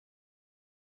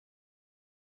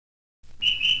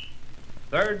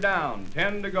Third down,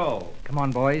 10 to go. Come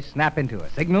on, boys, snap into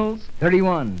it. Signals,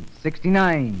 31,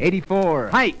 69, 84,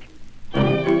 hike!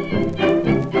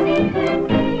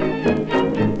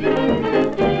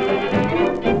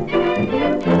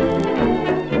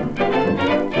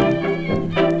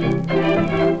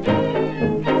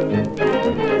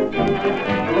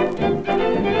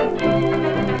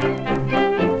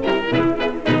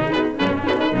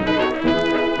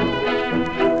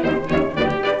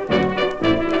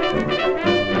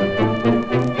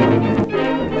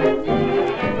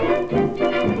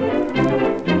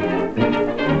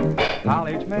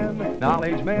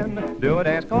 Knowledge men do a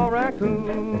dance called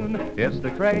raccoon. It's the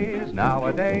craze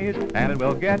nowadays, and it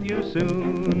will get you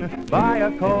soon. Buy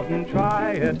a coat and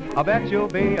try it, I'll bet you'll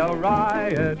be a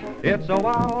riot. It's a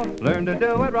wow, learn to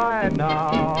do it right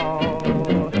now.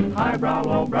 Highbrow,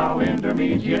 lowbrow,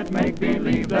 intermediate, make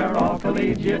believe they're all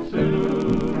collegiate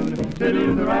soon. To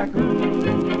do the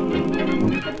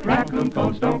raccoon. Raccoon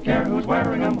coats don't care who's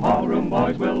wearing them, hallroom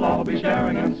boys will all be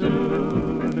sharing them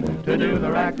soon. To do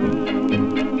the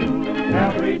raccoon.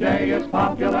 Every day its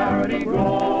popularity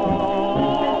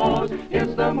grows.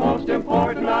 It's the most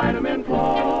important item in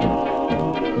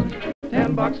clothes.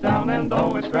 $10 down, and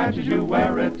though it scratches you,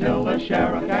 wear it till the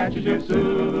sheriff catches you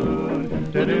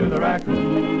soon. To do the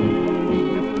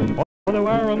raccoon. Or they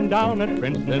wear 'em down at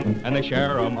Princeton, and they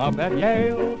share 'em up at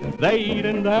Yale. They eat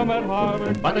in them at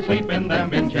Harvard, but they sleep in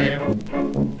them in jail.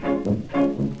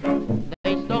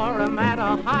 They store 'em at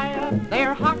Ohio,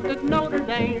 they're hawked at Notre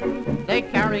Dame. They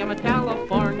carry 'em to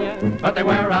California, but they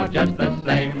wear out just the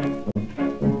same.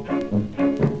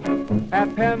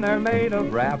 At Penn they're made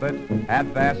of rabbit, at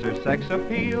Vassar sex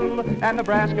appeal, and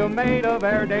Nebraska made of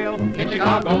Airedale, in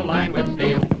Chicago lined with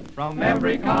steel. From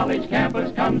every college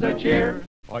campus comes a cheer.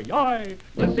 Oi, oi,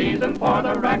 the season for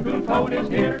the raccoon coat is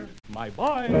here. My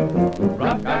boy,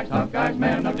 rough guys, tough guys,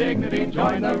 men of dignity,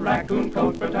 join the raccoon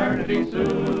coat fraternity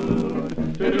soon.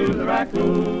 To do the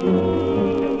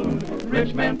raccoon.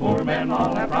 Rich men, poor men,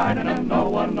 all have pride in them. No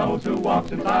one knows who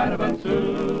walks inside of them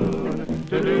soon.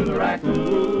 To do the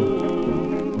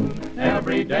raccoon.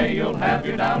 Every day you'll have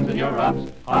your downs and your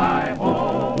ups.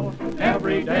 Hi-ho.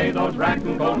 Every day those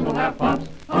raccoon coats will have pups.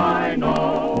 I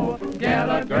know. Get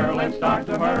a girl and start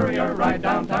to hurry her right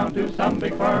downtown to some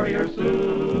big furrier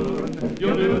soon.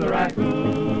 You'll do the raccoon.